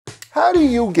How do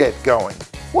you get going?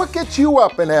 What gets you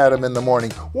up and at 'em in the morning?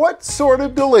 What sort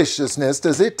of deliciousness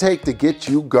does it take to get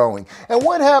you going? And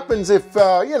what happens if,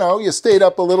 you stayed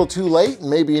up a little too late and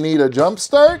maybe you need a jump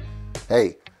start?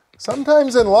 Hey,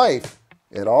 sometimes in life,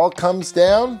 it all comes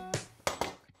down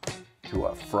to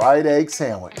a fried egg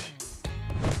sandwich.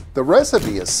 The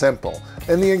recipe is simple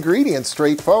and the ingredients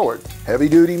straightforward. Heavy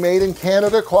duty made in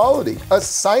Canada quality, a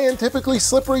scientifically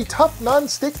slippery tough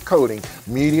non-stick coating,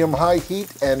 medium high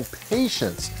heat and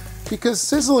patience. Because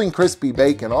sizzling crispy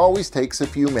bacon always takes a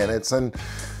few minutes and,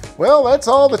 well, that's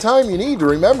all the time you need to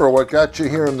remember what got you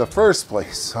here in the first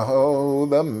place. Oh,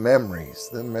 the memories,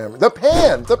 the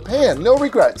pan, no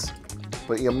regrets.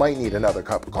 But you might need another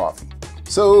cup of coffee.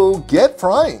 So get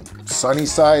frying. Sunny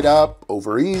side up,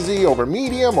 over easy, over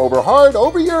medium, over hard,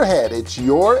 over your head. It's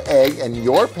your egg and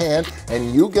your pan,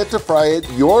 and you get to fry it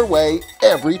your way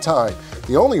every time.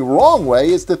 The only wrong way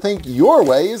is to think your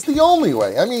way is the only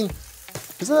way. I mean,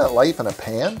 isn't that life in a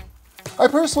pan? I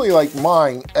personally like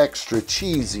mine extra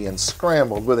cheesy and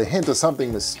scrambled with a hint of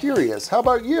something mysterious. How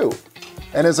about you?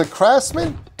 And as a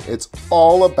craftsman, it's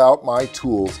all about my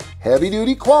tools. Heavy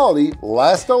duty quality,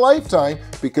 last a lifetime,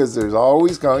 because there's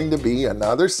always going to be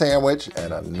another sandwich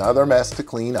and another mess to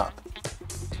clean up.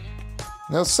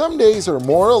 Now some days are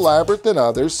more elaborate than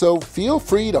others, so feel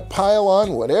free to pile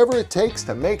on whatever it takes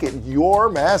to make it your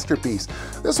masterpiece.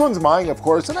 This one's mine, of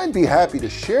course, and I'd be happy to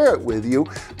share it with you,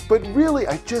 but really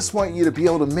I just want you to be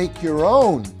able to make your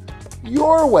own,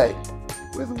 your way,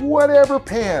 with whatever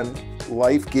pan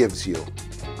life gives you.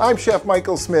 I'm Chef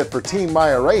Michael Smith for Team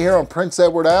Maya right here on Prince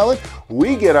Edward Island.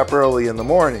 We get up early in the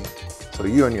morning so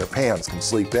you and your pans can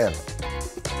sleep in.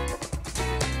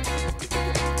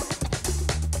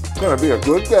 It's gonna be a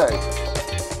good day.